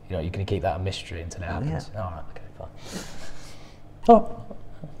 You're going to keep that a mystery until it happens? Yeah. All right, okay, fine.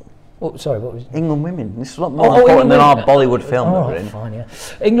 Oh, sorry, what was... England women. This is a lot more important than our Bollywood film that we're in. Fine, yeah.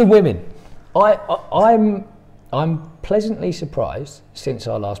 England women. I'm pleasantly surprised since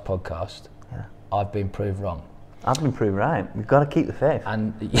our last podcast. Yeah. I've been proved wrong. I've been proved right. We've got to keep the faith.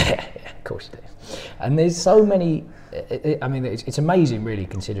 And yeah, of course you do. And there's so many. I mean, it's amazing, really,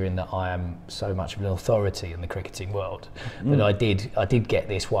 considering that I am so much of an authority in the cricketing world. That I did get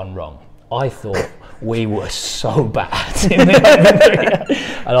this one wrong. I thought we were so bad in the Open 3,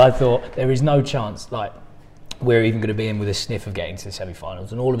 and I thought there is no chance, like, we're even going to be in with a sniff of getting to the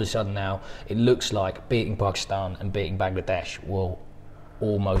semi-finals. And all of a sudden now, it looks like beating Pakistan and beating Bangladesh will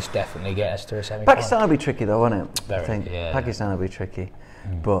almost definitely get us to a semi-final. Pakistan will be tricky, though, won't it? Very, I think Pakistan will be tricky,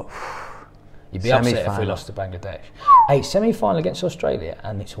 but. You'd be upset if we lost to Bangladesh. Hey, semi-final against Australia,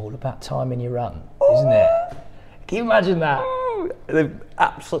 and it's all about timing your run, isn't it? Can you imagine that? They've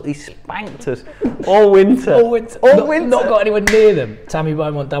absolutely spanked us all winter. Not got anyone near them. Tammy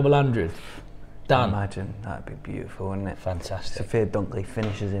Beaumont double 100. Done. Imagine, that'd be beautiful, wouldn't it? Fantastic. Sophia Dunkley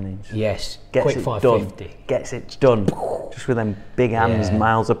finishes innings. Yes. Gets Quick it 550. done. Gets it done. Just with them big hands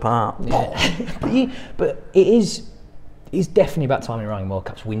miles apart. Yeah. but it is definitely about timing running World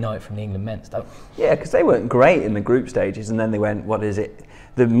Cups. We know it from the England men's, don't we? Yeah, because they weren't great in the group stages, and then they went, what is it?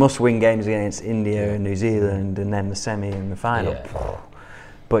 The must-win games against India and New Zealand, and then the semi and the final. Yeah.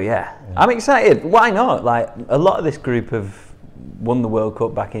 But yeah, I'm excited. Why not? Like, a lot of this group have won the World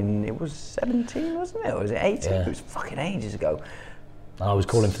Cup back in, it was 17, wasn't it? Or was it 18? Yeah. It was fucking ages ago. I was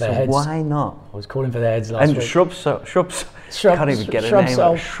calling for their heads. Why not? I was calling for their heads last week. And Shrubs, can't even get a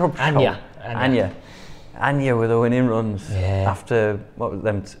name. Shrubs. Anya with the winning runs after what was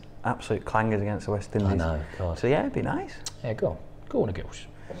them absolute clangers against the West Indies. I know, God. So yeah, it'd be nice. Yeah, go on the girls.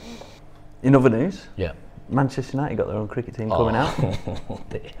 In other news, yeah, Manchester United got their own cricket team coming out. Oh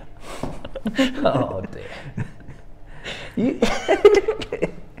dear. Oh dear.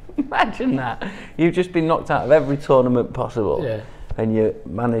 Imagine that. You've just been knocked out of every tournament possible. Yeah. And your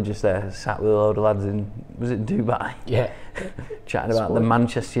manager's there, sat with a load of lads in, was it Dubai? Yeah. Chatting about the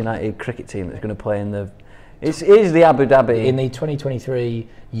Manchester United cricket team that's going to play in the... It is the Abu Dhabi... In the 2023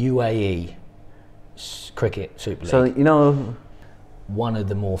 UAE Cricket Super League. So, you know... One of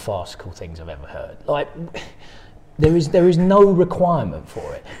the more farcical things I've ever heard. Like, there is no requirement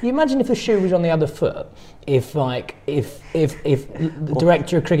for it. You imagine if the shoe was on the other foot, if the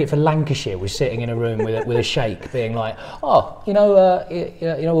director of cricket for Lancashire was sitting in a room with a sheikh being like, oh, you know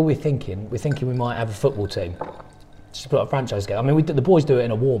what we're thinking? We're thinking we might have a football team. Just put a franchise together. I mean, the boys do it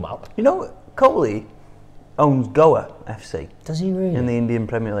in a warm-up. You know, Kohli owns Goa FC. Does he really? In the Indian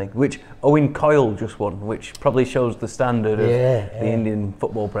Premier League, which Owen Coyle just won, which probably shows the standard of the Indian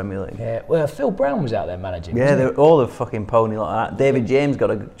Football Premier League. Yeah, well, Phil Brown was out there managing. Yeah, they're all a fucking pony like that. David James got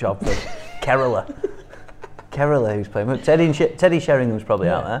a job for Kerala. Kerala who's playing. Teddy Sheringham's probably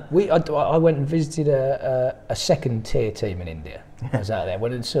out there. I went and visited a second tier team in India. I was out there.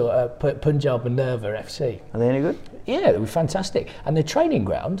 Went and saw Punjab Minerva FC. Are they any good? Yeah, they were fantastic. And the training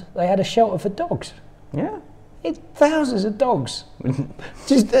ground, they had a shelter for dogs. Yeah. It's thousands of dogs.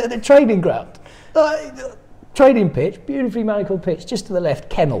 Just at the training ground. Training pitch, beautifully manicured pitch, just to the left,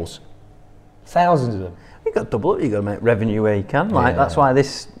 kennels. Thousands of them. You've got to double up, you've got to make revenue where you can. That's why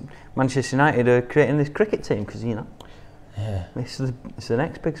this Manchester United are creating this cricket team, because, you know, it's the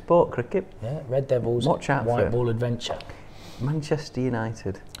next big sport, cricket. Yeah, Red Devils, watch out for White Ball Adventure. Manchester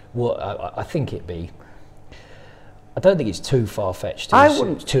United. Well, I think it'd be... I don't think it's too far-fetched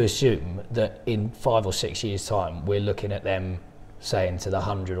to assume that in 5 or 6 years' time we're looking at them saying to the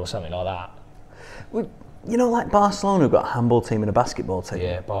 100 or something like that. Well, you know, like Barcelona have got a handball team and a basketball team.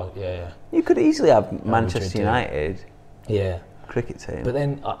 Yeah. You could easily have Manchester United. Yeah. Cricket team. But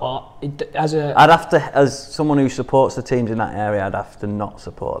then, I'd have to, as someone who supports the teams in that area, I'd have to not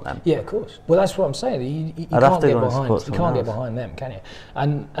support them. Yeah, of course. Well, that's what I'm saying. You can't get behind them, can you?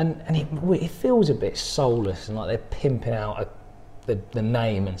 And it feels a bit soulless and like they're pimping out the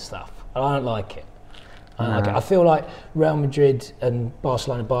name and stuff. I don't like it. I feel like Real Madrid and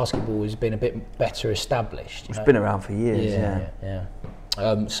Barcelona basketball has been a bit better established. It's been around for years. Yeah.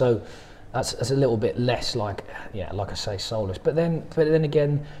 So that's a little bit less like I say, soulless. But then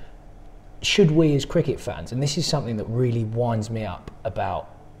again, should we as cricket fans, and this is something that really winds me up about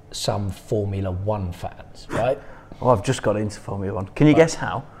some Formula One fans, right? Oh, I've just got into Formula One. Can you guess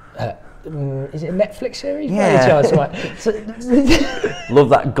how? Is it a Netflix series? Yeah. Right. Love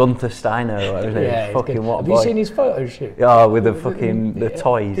that Gunther Steiner, isn't it? Yeah, fucking what a Have boy. you seen his photo shoot? Oh, with the fucking the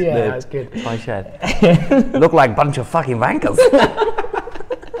toys. Yeah, that's good. Toy shed. Look like a bunch of fucking wankers.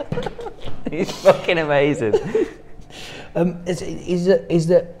 He's fucking amazing. Is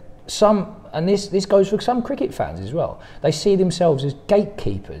that some, and this goes for some cricket fans as well, they see themselves as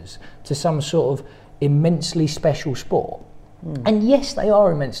gatekeepers to some sort of immensely special sport. And yes, they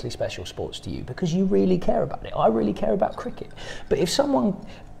are immensely special sports to you because you really care about it. I really care about cricket. But if someone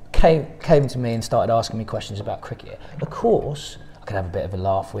came to me and started asking me questions about cricket, of course I could have a bit of a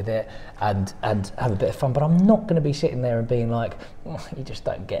laugh with it and have a bit of fun. But I'm not going to be sitting there and being like, you just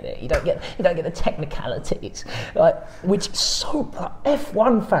don't get it. You don't get the technicalities. Which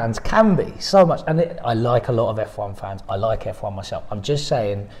F1 fans can be so much. And I like a lot of F1 fans. I like F1 myself. I'm just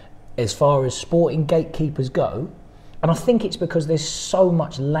saying, as far as sporting gatekeepers go. And I think it's because there's so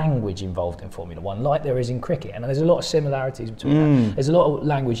much language involved in Formula One, like there is in cricket. And there's a lot of similarities between that. There's a lot of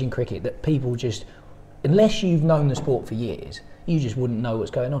language in cricket that people just, unless you've known the sport for years, you just wouldn't know what's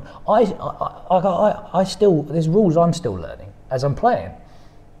going on. I still, there's rules I'm still learning as I'm playing.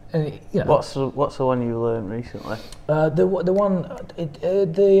 And, you know, what's the one you learned recently? Oh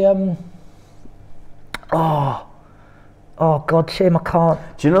God, Tim, I can't.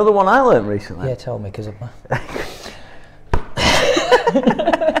 Do you know the one I learned recently? Yeah, tell me, because of my...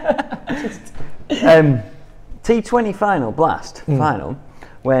 T20 final, Blast final,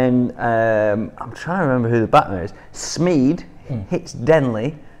 when I'm trying to remember who the batsman is. Smeed hits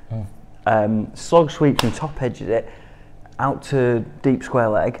Denley, slog sweeps and top edges it out to deep square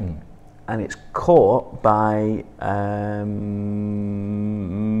leg, and it's caught by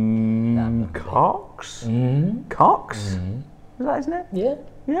Cox. Cox, is that his name?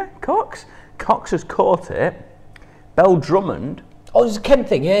 Yeah, Cox. Cox has caught it. Bell Drummond. Oh, it's a Kent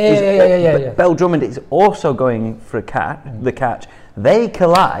thing. Yeah. Bell Drummond is also going for the catch. They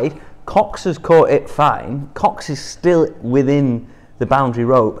collide. Cox has caught it fine. Cox is still within the boundary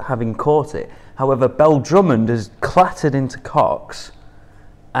rope, having caught it. However, Bell Drummond has clattered into Cox,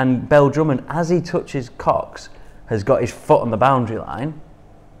 and Bell Drummond, as he touches Cox, has got his foot on the boundary line,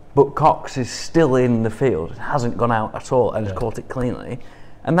 but Cox is still in the field, hasn't gone out at all, and has caught it cleanly,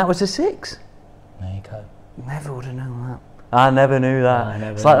 and that was a 6. There you go. Never would have known that. I never knew that.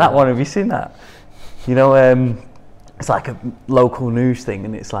 It's like that one. Have you seen that? You know, it's like a local news thing,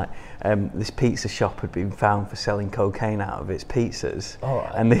 and it's like this pizza shop had been found for selling cocaine out of its pizzas.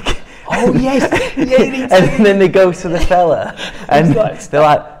 And they, yes, and then they go to the fella, and they're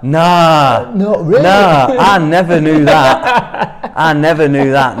like, "Nah, not really. Nah, I never knew that. I never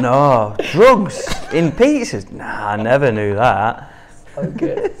knew that. No, drugs in pizzas. Nah, I never knew that." So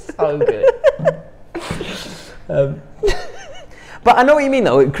good, so good. But I know what you mean,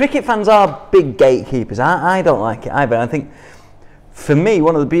 though. Cricket fans are big gatekeepers. I don't like it either. I think, for me,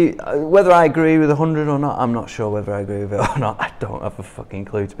 one of the whether I agree with 100 or not, I'm not sure whether I agree with it or not. I don't have a fucking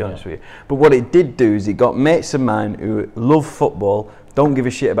clue, to be honest with you. But what it did do is it got mates of mine who love football, don't give a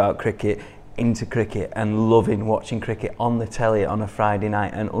shit about cricket, into cricket and loving watching cricket on the telly on a Friday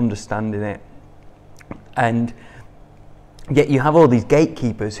night and understanding it And yet you have all these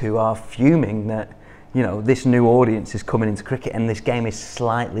gatekeepers who are fuming that, you know, this new audience is coming into cricket and this game is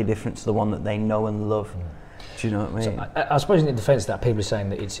slightly different to the one that they know and love. Do you know what I mean? So I suppose in the defence of that, people are saying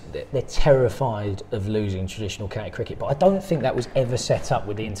that they're terrified of losing traditional county cricket, but I don't think that was ever set up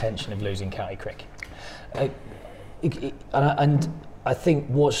with the intention of losing county cricket. And I think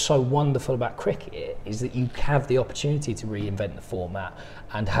what's so wonderful about cricket is that you have the opportunity to reinvent the format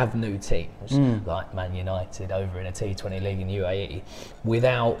and have new teams like Man United over in a T20 league in UAE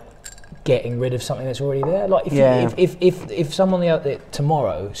without getting rid of something that's already there. Like if someone out there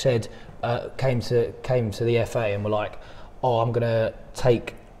tomorrow said came to the FA and were like, oh, I'm going to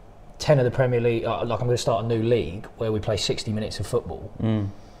take 10 of the Premier League, like I'm going to start a new league where we play 60 minutes of football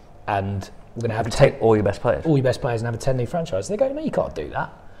and we're going to have take all your best players. All your best players and have a 10 new franchise. They go to me, you can't do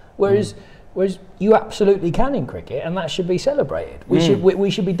that. Whereas you absolutely can in cricket, and that should be celebrated.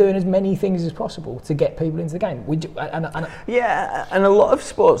 We should be doing as many things as possible to get people into the game. And a lot of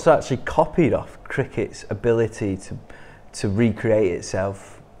sports actually copied off cricket's ability to recreate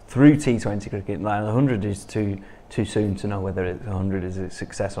itself through T20 cricket. Like 100 is too soon to know whether 100 is a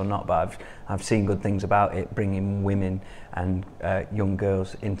success or not, but I've seen good things about it, bringing women and young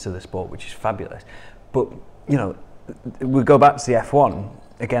girls into the sport, which is fabulous. But, you know, we go back to the F1,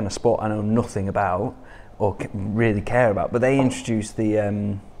 again, a sport I know nothing about or really care about, but they introduced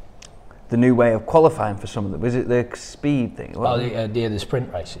the new way of qualifying for some of them. Was it the speed thing? The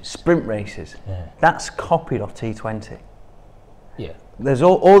sprint races. Sprint races. Yeah. That's copied off T20. Yeah. There's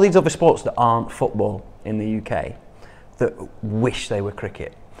all these other sports that aren't football in the UK that wish they were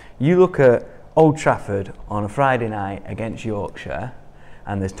cricket. You look at Old Trafford on a Friday night against Yorkshire,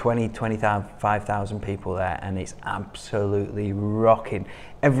 and there's 25,000 people there, and it's absolutely rocking.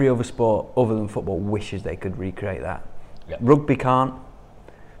 Every other sport other than football wishes they could recreate that. Yep. Rugby can't.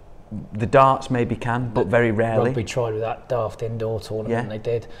 The darts maybe can, but very rarely. Rugby tried with that daft indoor tournament, and they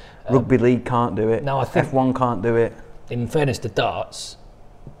did. Rugby league can't do it. No, I think F1 can't do it. In fairness to darts,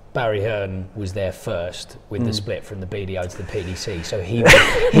 Barry Hearn was there first with the split from the BDO to the PDC, so he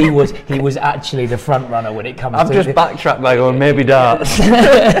was actually the front runner when it comes. I've just backtracked by going maybe darts. Like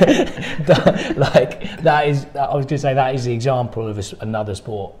that is, I was going to say that is the example of another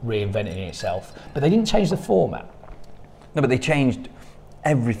sport reinventing itself, but they didn't change the format. No, but they changed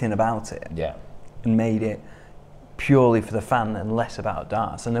everything about it. Yeah, and made it purely for the fan and less about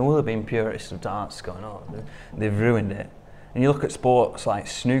darts. And there will have been purists of darts going on. They've ruined it. And you look at sports like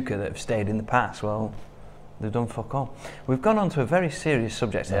snooker that have stayed in the past, well, they've done fuck all. We've gone on to a very serious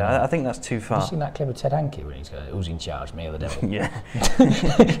subject here. I think that's too far. Have you seen that clip of Ted Hankey when he's going, who's in charge, me or the devil? Yeah.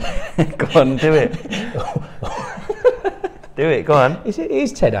 Go on, do it. Do it, go on. It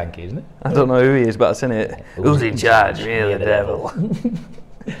is Ted Hankey, isn't it? I don't know who he is, but I've seen it. Who's in charge, me or the devil?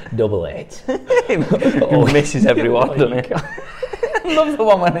 Double 8. He misses everyone, doesn't he? I love the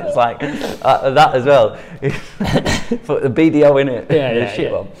one when it's like that as well. Put the BDO in it. Yeah,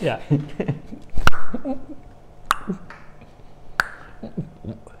 shit one. Yeah.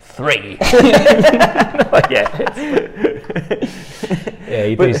 3. Yeah,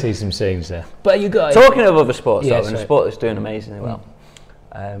 you do see some scenes there. But you got talking of other sports, though, and a sport that's doing amazingly well.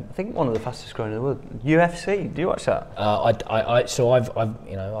 I think one of the fastest growing in the world, UFC. Do you watch that? I'm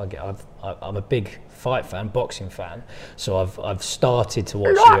a big fight fan, boxing fan. So I've started to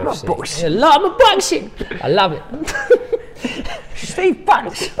watch UFC. Boxing. I'm a boxing. I love it. Steve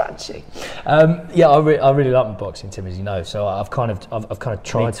Boxing. I really like my boxing, Tim, as you know. So I've kind of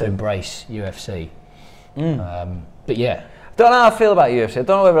tried to embrace UFC. But yeah, don't know how I feel about UFC. I don't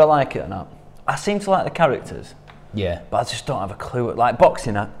know whether I like it or not. I seem to like the characters. Yeah, but I just don't have a clue. Like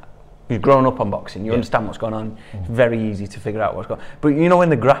boxing, you've grown up on boxing. You understand what's going on. It's very easy to figure out what's going on. But you know when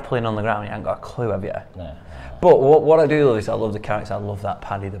they're grappling on the ground, you ain't got a clue, have you? No. But what I do love is I love the characters. I love that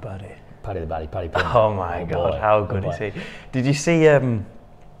Paddy the Baddy. Paddy the Baddy, Paddy Pimp. Oh my God, how good is he? Did you see after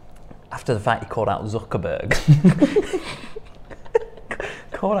the fight he called out Zuckerberg?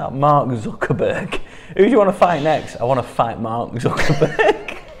 Called out Mark Zuckerberg. Who do you want to fight next? I want to fight Mark Zuckerberg.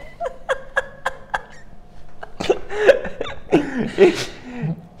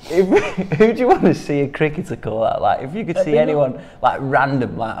 Who do you want to see a cricketer call out? Like, if you could see anyone like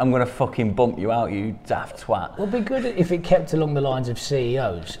random, like I'm gonna fucking bump you out, you daft twat. Well, it'd be good if it kept along the lines of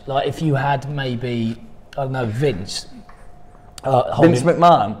CEOs. Like if you had maybe, I don't know, Vince. Vince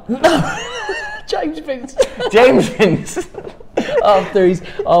McMahon. James Vince. James Vince. after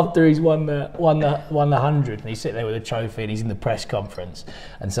he's won the 100, and he's sitting there with a trophy, and he's in the press conference,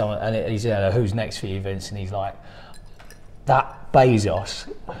 and he's who's next for you, Vince? And he's like, that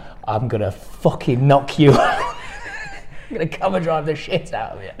Bezos, I'm gonna fucking knock you out. I'm gonna come and drive the shit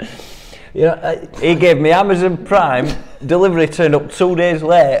out of you. You know, he gave me Amazon Prime, delivery turned up 2 days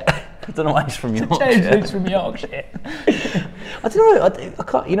late. I don't know why he's from Yorkshire. James from Yorkshire. I don't know. I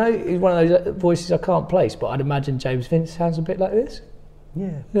can't. You know, he's one of those voices I can't place. But I'd imagine James Vince sounds a bit like this.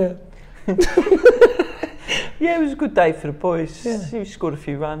 Yeah. Yeah. Yeah, it was a good day for the boys. Yeah. He scored a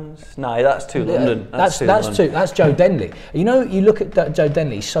few runs. No, that's too London. That's Joe Denley. You know, you look at that Joe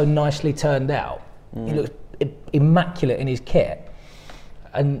Denley. He's so nicely turned out. He looks immaculate in his kit,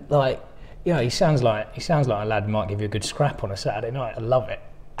 and like, you know, he sounds like a lad who might give you a good scrap on a Saturday night. I love it.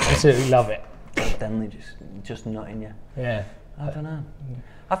 Absolutely love it. Denley just nutting you. Yeah. I don't know.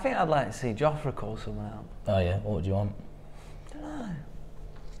 I think I'd like to see Joffre call someone out. Oh yeah. What would you want? I don't know.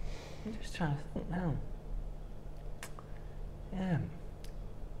 I'm just trying to think now. Yeah.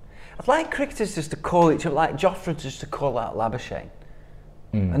 I'd like cricketers just to call each other, like Joffre just to call out Labuschagne.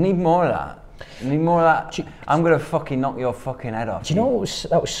 I need more of that. I need more of that. I'm going to fucking knock your fucking head off. Do you know what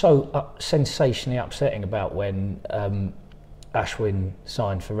that was so sensationally upsetting about when Ashwin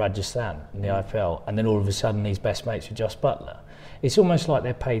signed for Rajasthan in the IPL, and then all of a sudden he's best mates with Jos Buttler? It's almost like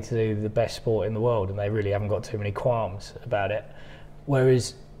they're paid to do the best sport in the world and they really haven't got too many qualms about it.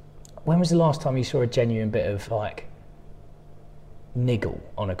 Whereas, when was the last time you saw a genuine bit of like niggle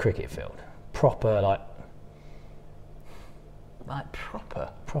on a cricket field? Proper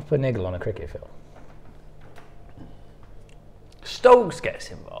proper niggle on a cricket field. Stokes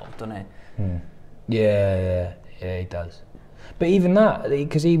gets involved, doesn't he? Yeah, he does. But even that,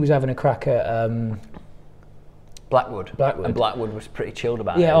 because he was having a crack at Blackwood. And Blackwood was pretty chilled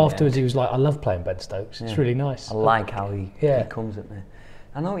about it. Yeah, afterwards he was like, I love playing Ben Stokes. It's really nice. I like how he comes at me.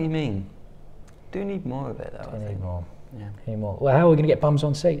 I know what you mean. Do need more of it though, I think. Need more. Yeah. Need more. Well, how are we going to get bums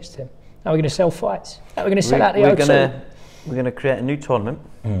on seats, Tim? How are we going to sell fights? How are we going to sell out the O2? We're going to create a new tournament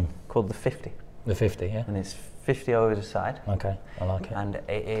called the 50. The 50, yeah. And it's 50 over the side. Okay, I like it. And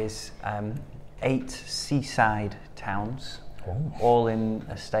it is 8 seaside towns, all in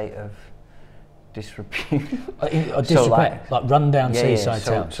a state of disrepute. So like run-down seaside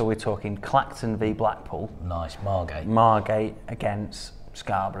towns. So we're talking Clacton v Blackpool. Nice, Margate. Margate against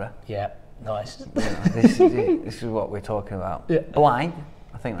Scarborough. Yeah, nice. This is what we're talking about. Yeah. Blythe.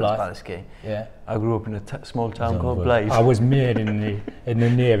 I think that's quite a ski. Yeah. I grew up in a small town called Blythe. I was made in the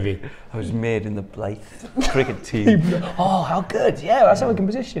Navy. I was made in the Blythe cricket team. Oh, how good! Yeah, that's how we can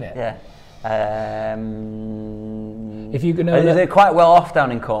position it. Yeah. If you can, they're quite well off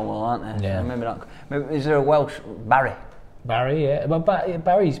down in Cornwall, aren't they? Yeah. Maybe not. Maybe, is there a Welsh Barry? Barry, yeah. Well,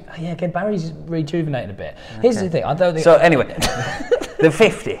 Barry's rejuvenating a bit. Okay. Here's the thing. I don't think. So anyway, the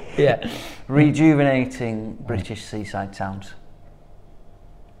 50. Yeah. Rejuvenating British seaside towns.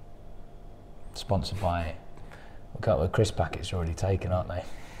 Sponsored by a couple of crisp packets already taken, aren't they?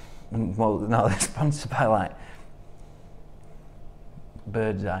 Well, no, they're sponsored by like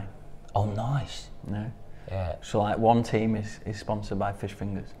Bird's Eye. Oh, nice. No. Yeah. So like one team is sponsored by Fish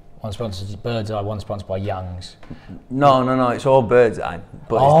Fingers. One sponsored by Bird's Eye, one sponsored by Young's. No, it's all Bird's Eye,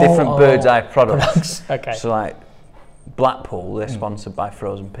 but it's different Bird's Eye products. Okay. So like Blackpool, they're sponsored by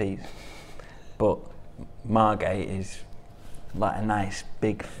Frozen Peas, but Margate is like a nice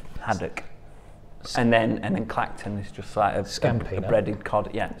big haddock. And then Clacton is just like a breaded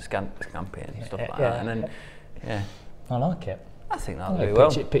cod, scampi and stuff like that. And then, I like it. I think that'll do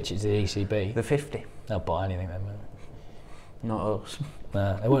well. Pitch it to the ECB. The 50. They'll buy anything then, won't they? Not us.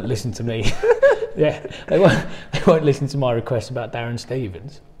 No, they won't listen to me. Yeah, they won't listen to my request about Darren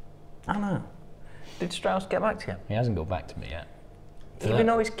Stevens. I know. Did Strauss get back to you? He hasn't got back to me yet. Even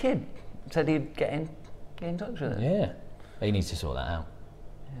though his kid said he'd get in touch with him. Yeah, he needs to sort that out.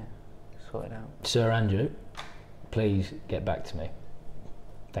 Sort it out. Sir Andrew, please get back to me.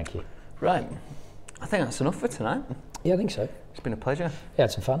 Thank you. Right. I think that's enough for tonight. Yeah, I think so. It's been a pleasure. Yeah,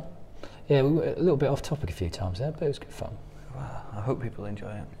 had some fun. Yeah, we were a little bit off topic a few times there, but it was good fun. Well, I hope people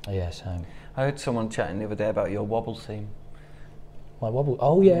enjoy it. Oh, yeah, same. I heard someone chatting the other day about your wobble scene. My wobble?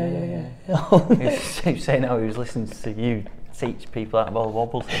 Oh, yeah. He was saying how he was listening to you teach people how to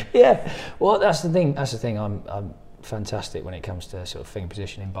wobble scene. Yeah. Well, that's the thing. I'm fantastic when it comes to sort of finger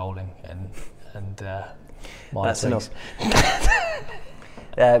position in bowling and that's enough.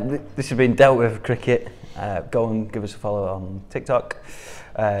 This has been Dealt With Cricket. Go and give us a follow on TikTok,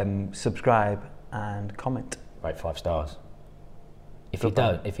 subscribe and comment. Rate 5 stars. If you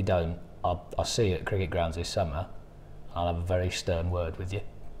don't, I'll see you at cricket grounds this summer. I'll have a very stern word with you.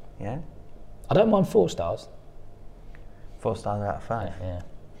 Yeah. I don't mind 4 stars. 4 stars out of 5. Yeah.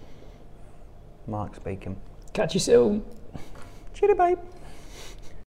 Mark speaking. Catch you soon. Cheerio, babe.